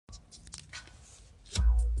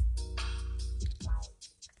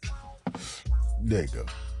Nigga.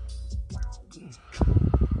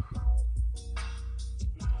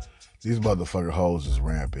 These motherfucking hoes is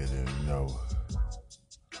rampant, and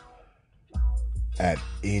at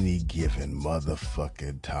any given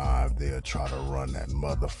motherfucking time, they'll try to run that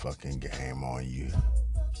motherfucking game on you.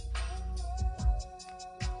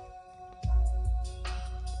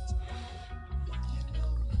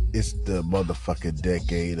 It's the motherfucking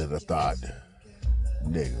decade of the thought.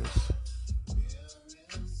 Niggas.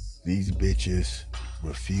 These bitches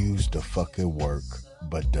refuse to fucking work,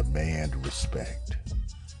 but demand respect.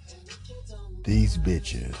 These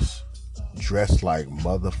bitches dress like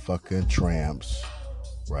motherfucking tramps,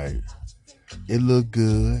 right? It look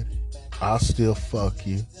good. I'll still fuck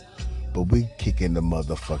you, but we kicking the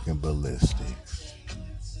motherfucking ballistics.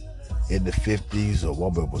 In the 50s, a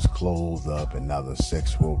woman was clothed up, and now the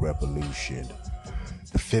sexual revolution,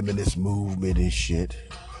 the feminist movement and shit,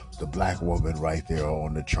 the black woman right there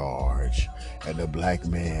on the charge, and the black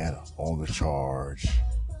man on the charge,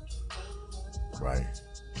 right?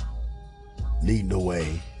 Leading the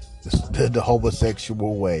way, the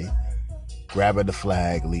homosexual way, grabbing the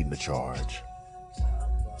flag, leading the charge.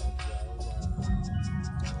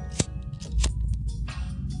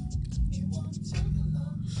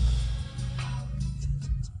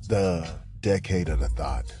 The decade of the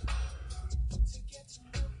thought.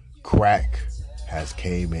 Crack has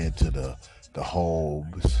came into the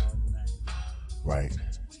homes, right?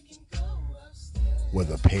 Where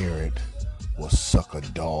the parent will suck a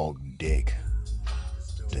dog dick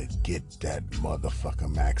to get that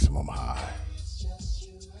motherfucking maximum high.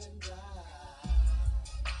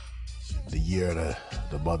 The year of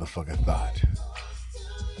the motherfucking thought.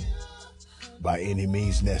 By any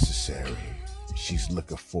means necessary, she's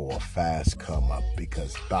looking for a fast come up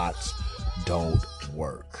because thoughts don't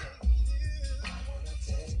work.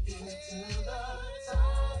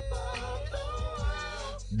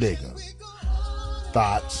 Nigga,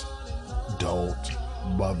 thoughts don't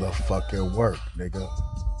motherfucking work, nigga.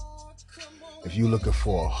 If you looking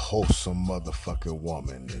for a wholesome motherfucking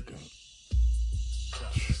woman, nigga,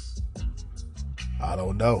 I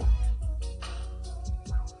don't know.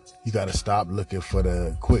 You gotta stop looking for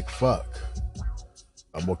the quick fuck.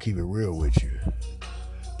 I'm gonna keep it real with you.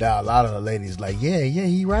 Now, a lot of the ladies like, yeah,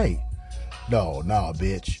 he right. No,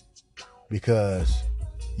 bitch. Because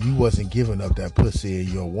you wasn't giving up that pussy in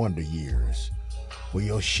your wonder years. When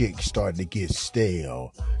your shit started to get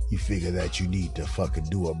stale, you figure that you need to fucking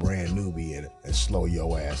do a brand newbie and slow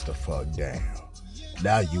your ass the fuck down.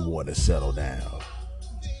 Now you want to settle down.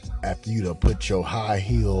 After you done put your high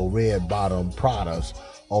heel, red bottom Pradas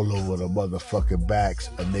all over the motherfucking backs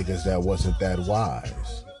of niggas that wasn't that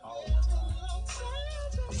wise.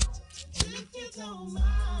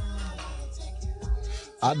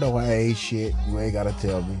 I know I ain't shit. You ain't gotta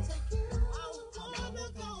tell me.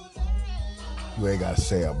 You ain't gotta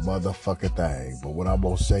say a motherfucking thing. But what I'm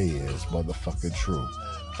gonna say is motherfucking true.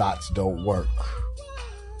 Thoughts don't work.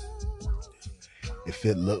 If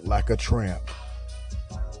it looked like a tramp,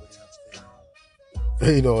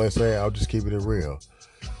 you know what I'm saying? I'm just keeping it real.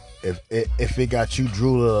 If it got you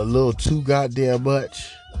drooling a little too goddamn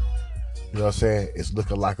much, you know what I'm saying? It's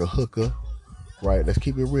looking like a hooker, right? Let's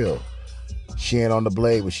keep it real. She ain't on the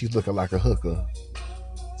blade, but she's looking like a hooker.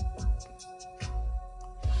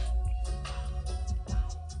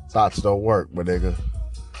 Thoughts don't work, my nigga.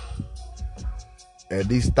 And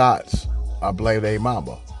these thoughts, I blame their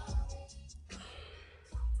mama.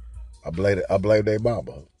 I blame their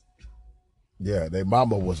mama. Yeah, their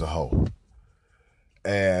mama was a hoe.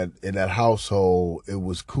 And in that household, it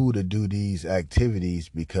was cool to do these activities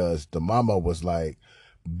because the mama was like,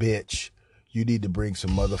 bitch, you need to bring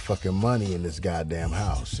some motherfucking money in this goddamn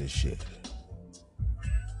house and shit.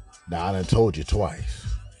 Now, I done told you twice.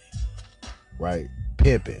 Right?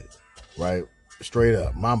 Pimping. Right? Straight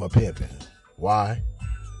up. Mama pimping. Why?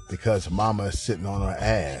 Because mama is sitting on her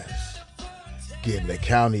ass, getting the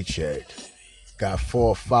county check, got 4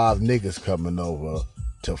 or 5 niggas coming over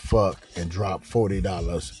to fuck and drop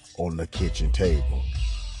 $40 on the kitchen table.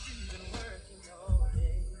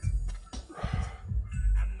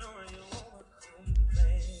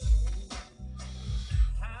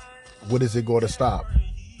 What is it going to stop?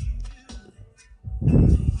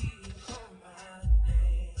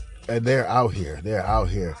 And they're out here.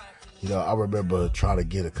 You know, I remember trying to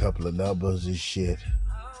get a couple of numbers and shit.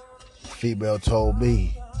 Female told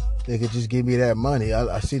me, nigga, just give me that money.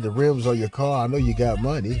 I see the rims on your car. I know you got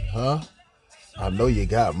money, huh? I know you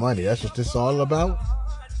got money. That's what this all about?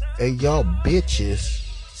 And y'all bitches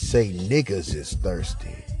say niggas is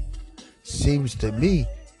thirsty. Seems to me,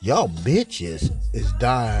 y'all bitches is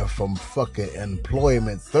dying from fucking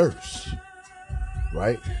employment thirst.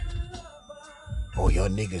 right? Oh, y'all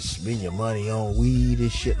niggas spend your money on weed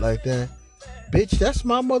and shit like that. Bitch, that's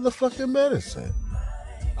my motherfucking medicine.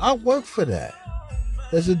 I work for that.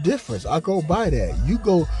 There's a difference. I go buy that. You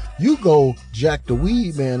go jack the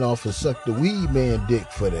weed man off and suck the weed man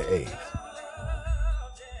dick for the eighth.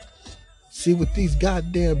 See, with these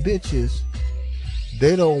goddamn bitches,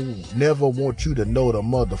 they don't never want you to know the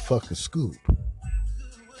motherfucking scoop.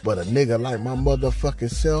 But a nigga like my motherfucking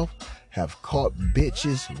self have caught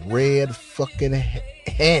bitches red fucking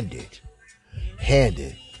handed.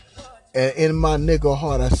 And in my nigga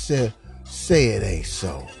heart, I said, say it ain't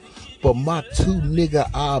so. But my two nigga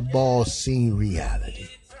eyeballs seen reality.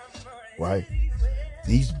 Right?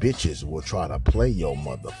 These bitches will try to play your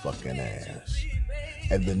motherfucking ass.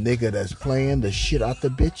 And the nigga that's playing the shit out the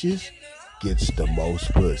bitches gets the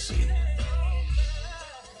most pussy.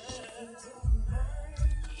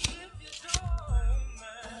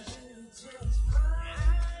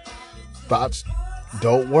 Thoughts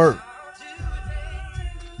don't work.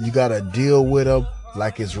 You gotta deal with them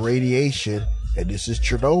like it's radiation, and this is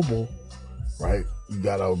Chernobyl, right? You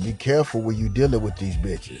gotta be careful when you dealing with these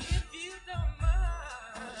bitches.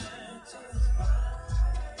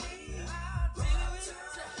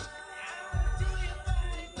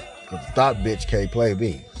 Cause the thought bitch can't play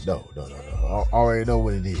me. No. I already know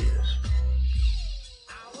what it is.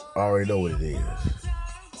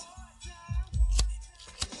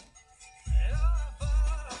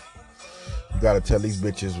 You gotta tell these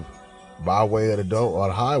bitches by way of the door or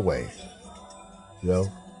the highway. You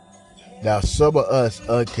know? Now some of us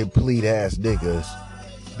incomplete ass niggas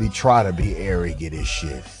be trying to be arrogant and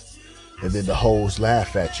shit. And then the hoes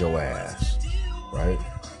laugh at your ass. Right?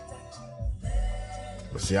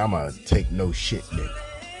 But see, I'm a take no shit nigga.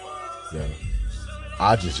 You know?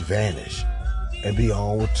 I just vanish and be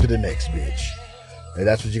on to the next bitch. And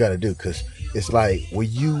that's what you gotta do, cause it's like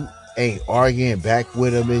when you ain't arguing back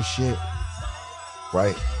with them and shit,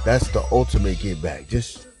 right? That's the ultimate get back.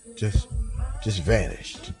 Just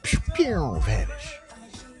vanish. Vanish.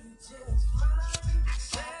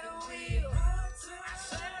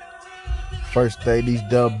 First thing these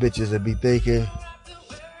dumb bitches would be thinking,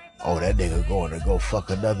 oh, that nigga going to go fuck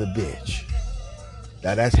another bitch.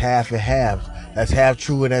 Now that's half and half. That's half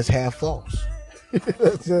true and that's half false.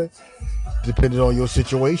 That's depending on your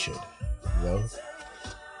situation, you know?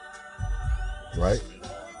 Right?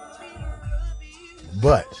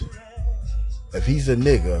 But if he's a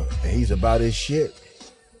nigga and he's about his shit,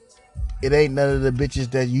 it ain't none of the bitches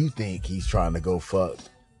that you think he's trying to go fuck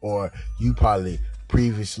or you probably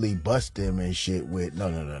previously bust him and shit with. No.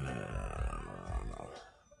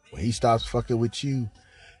 When he stops fucking with you,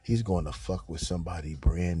 he's going to fuck with somebody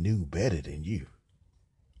brand new, better than you.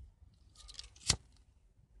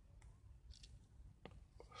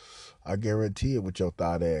 I guarantee it with your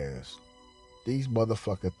thought ass. These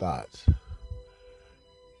motherfucking thoughts.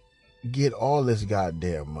 Get all this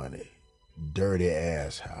goddamn money. Dirty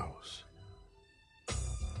ass house.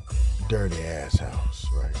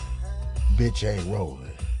 Right? Bitch ain't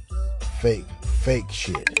rolling. Fake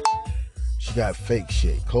shit. She got fake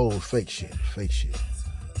shit. Clothes, fake shit.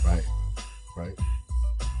 Right?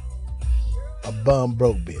 A bum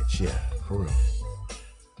broke bitch, yeah, for real.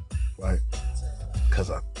 Right? Cause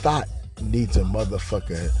a thought needs a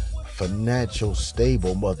motherfucking financial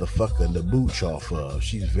stable motherfucker to mooch off of.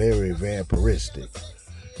 She's very vampiristic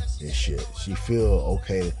and shit. She feel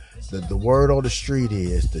okay. The word on the street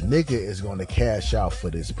is the nigga is gonna cash out for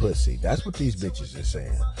this pussy. That's what these bitches are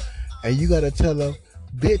saying. And you gotta tell them,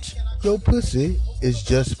 bitch, your pussy is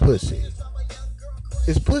just pussy.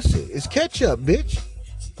 It's pussy. It's ketchup, bitch.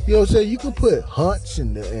 You know what I'm saying? You can put Hunts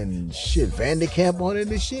and shit, Vanderkamp on it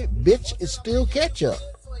and shit. Bitch, it's still ketchup.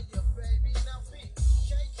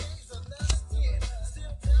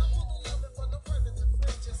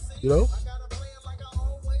 You know?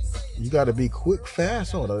 You gotta be quick,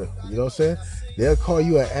 fast on it. You know what I'm saying? They'll call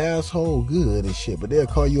you an asshole good and shit, but they'll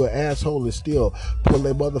call you an asshole and still pull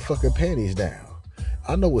their motherfucking panties down.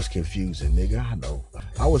 I know it's confusing, nigga. I know.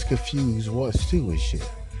 I was confused once too and shit.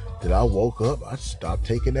 Then I woke up, I stopped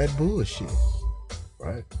taking that bullshit.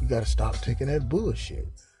 Right? You gotta stop taking that bullshit.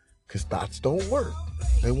 Cause thoughts don't work.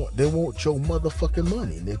 They want your motherfucking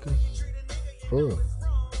money, nigga. For real.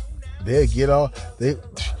 They'll get all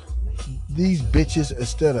these bitches,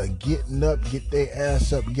 instead of getting up, get their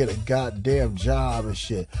ass up and get a goddamn job and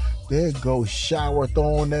shit, they'll go shower,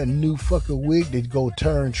 throw on that new fucking wig, they go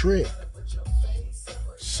turn trick.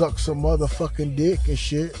 Suck some motherfucking dick and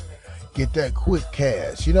shit. Get that quick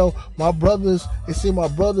cash. You know, my brothers,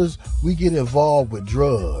 we get involved with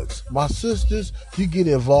drugs. My sisters, you get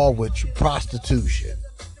involved with prostitution.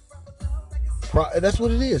 That's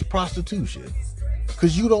what it is, prostitution.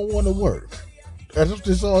 Because you don't want to work. That's what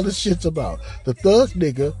this all this shit's about. The thug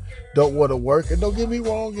nigga don't want to work. And don't get me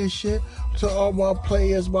wrong and shit. To all my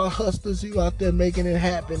players, my hustlers, you out there making it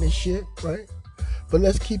happen and shit, right? But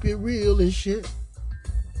let's keep it real and shit.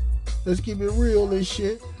 Let's keep it real and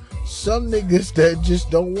shit. Some niggas that just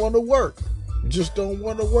don't want to work. Just don't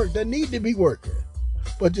want to work. That need to be working.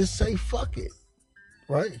 But just say fuck it.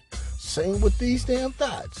 Right? Same with these damn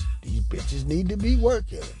thoughts. These bitches need to be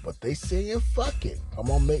working, but they saying fuck it. I'm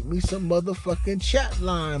gonna make me some motherfucking chat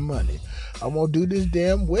line money. I'm gonna do this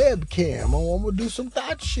damn webcam. I'm gonna do some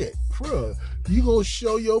thought shit. For real. You gonna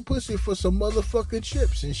show your pussy for some motherfucking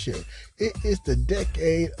chips and shit. It is the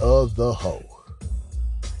decade of the hoe.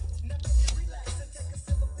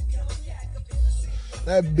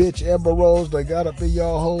 That bitch Amber Rose that got up in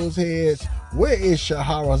y'all hoes' heads. Where is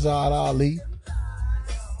Shahrazad Ali?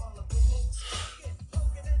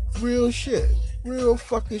 Real shit. Real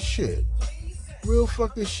fucking shit. Real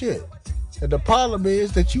fucking shit. And the problem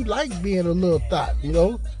is that you like being a little thought, you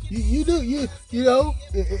know? You do, you know?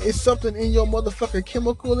 It's something in your motherfucking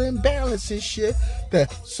chemical imbalance and shit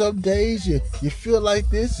that some days you feel like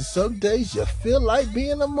this and some days you feel like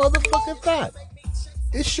being a motherfucking thought.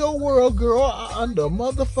 It's your world, girl. I under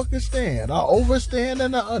motherfucking stand. I overstand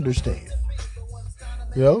and I understand.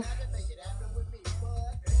 You know?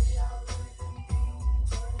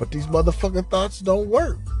 But these motherfucking thoughts don't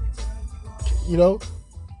work. You know?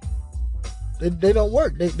 They don't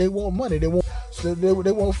work. They want money. They want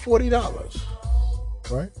 $40.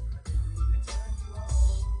 Right?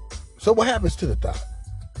 So what happens to the thought?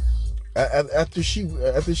 After she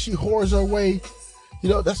whores her way, you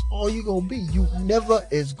know, that's all you gonna be. You never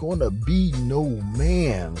is gonna be no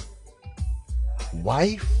man.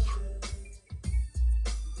 Wife.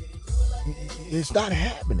 It's not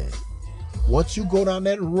happening. Once you go down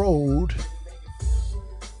that road,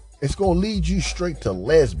 it's going to lead you straight to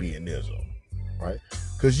lesbianism, right?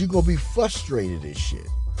 Because you're going to be frustrated as shit.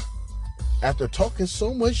 After talking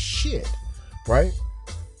so much shit, right?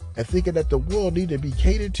 And thinking that the world need to be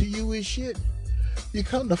catered to you and shit, you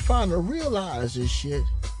come to find and realize this shit,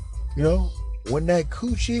 you know, when that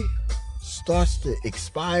coochie starts to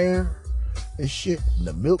expire and shit, and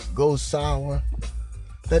the milk goes sour,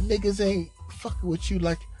 that niggas ain't fucking with you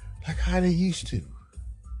like how they used to.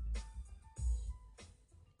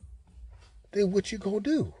 Then what you gonna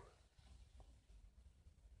do?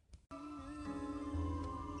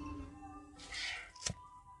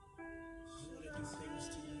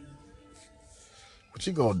 What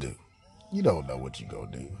you gonna do? You don't know what you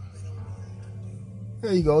gonna do.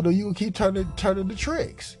 There you go. You keep turning the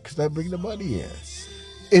tricks because that bring the money in.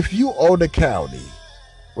 If you own the county,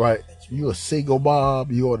 right? You a single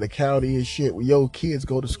mom, you on the county and shit. When your kids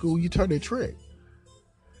go to school, you turn the trick.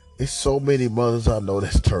 There's so many mothers I know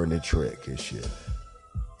that's turning trick and shit.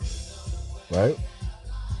 Right?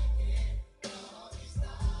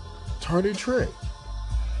 Turn the trick.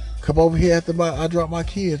 Come over here after I drop my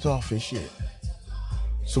kids off and shit.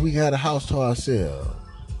 So we got a house to ourselves.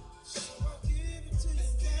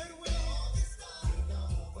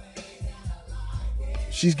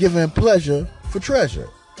 She's giving pleasure for treasure.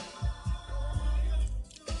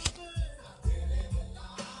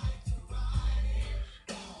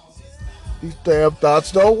 These damn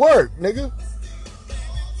thoughts don't work, nigga.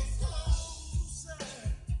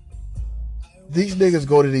 These niggas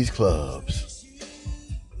go to these clubs.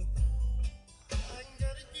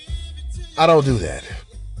 I don't do that.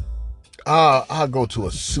 I'll go to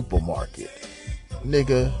a supermarket.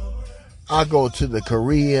 Nigga, I go to the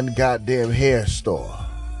Korean goddamn hair store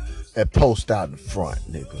and post out in front,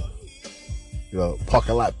 nigga. You know,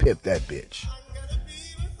 parking lot pimp that bitch.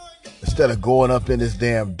 Instead of going up in this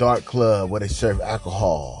damn dark club where they serve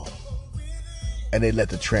alcohol and they let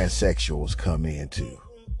the transsexuals come in too.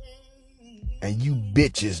 And you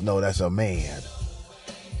bitches know that's a man.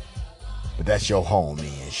 But that's your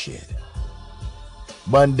homie and shit.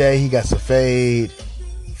 Monday, he got some fade.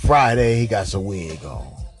 Friday, he got some wig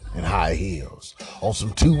on and high heels on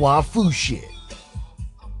some Tu-Wan Fu shit.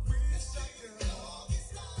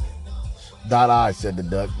 Dot I said the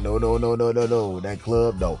duck. No. That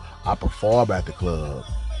club, no. I perform at the club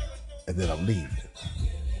and then I'm leaving.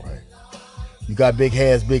 Right? You got big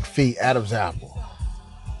hands, big feet, Adam's apple.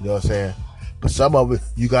 You know what I'm saying? But some of it,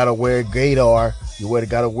 you gotta wear gaydar. You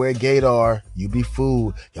gotta wear gaydar. You be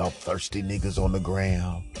fooled. Y'all thirsty niggas on the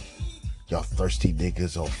ground. Y'all thirsty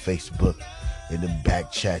niggas on Facebook in the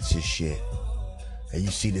back chats and shit. And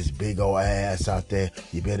you see this big old ass out there,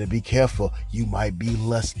 you better be careful. You might be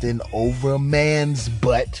lusting over a man's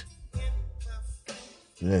butt.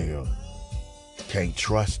 There you go. Can't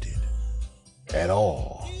trust it. at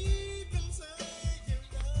all.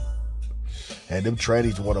 And them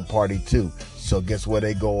trannies want to party too. So guess where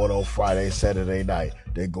they going on Friday, Saturday night?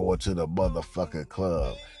 They going to the motherfucking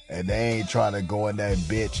club. And they ain't trying to go in that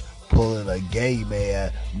bitch pulling a gay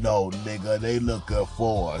man. No, nigga, they looking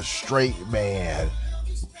for a straight man.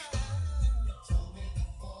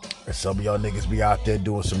 And some of y'all niggas be out there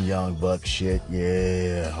doing some young buck shit.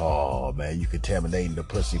 Yeah. Oh, man, you contaminating the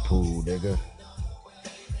pussy pool, nigga.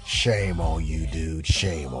 Shame on you, dude.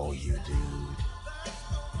 Shame on you, dude.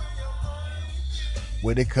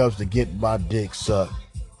 When it comes to getting my dick sucked,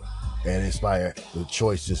 and it's like the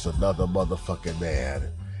choice is another motherfucking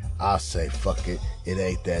man, I say, fuck it, it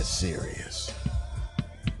ain't that serious.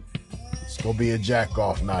 It's gonna be a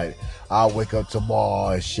jack-off night. I'll wake up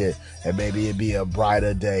tomorrow and shit, and maybe it'll be a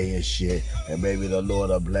brighter day and shit, and maybe the Lord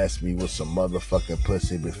will bless me with some motherfucking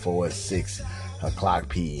pussy before it's 6 o'clock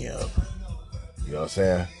p.m. You know what I'm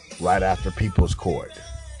saying? Right after People's Court.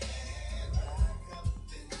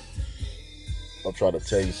 I'm trying to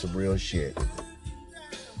tell you some real shit.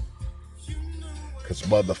 Cause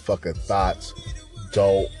motherfucking thoughts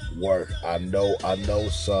don't work. I know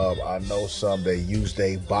some that use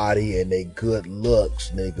their body and their good looks,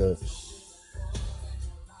 nigga.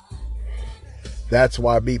 That's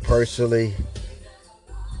why me personally,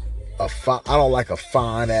 I don't like a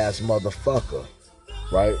fine ass motherfucker,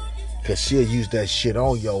 right? Cause she'll use that shit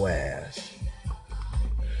on your ass.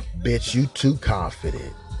 Bitch, you too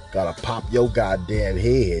confident. Gotta pop your goddamn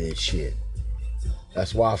head and shit.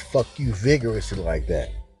 That's why I fuck you vigorously like that.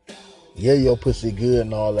 Yeah, your pussy good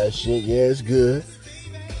and all that shit. Yeah, it's good.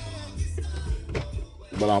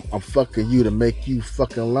 But I'm fucking you to make you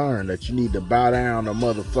fucking learn that you need to bow down to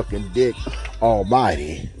motherfucking Dick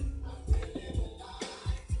Almighty.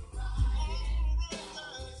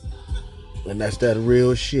 And that's that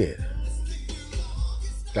real shit.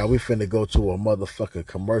 Now we finna go to a motherfucking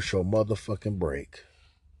commercial motherfucking break.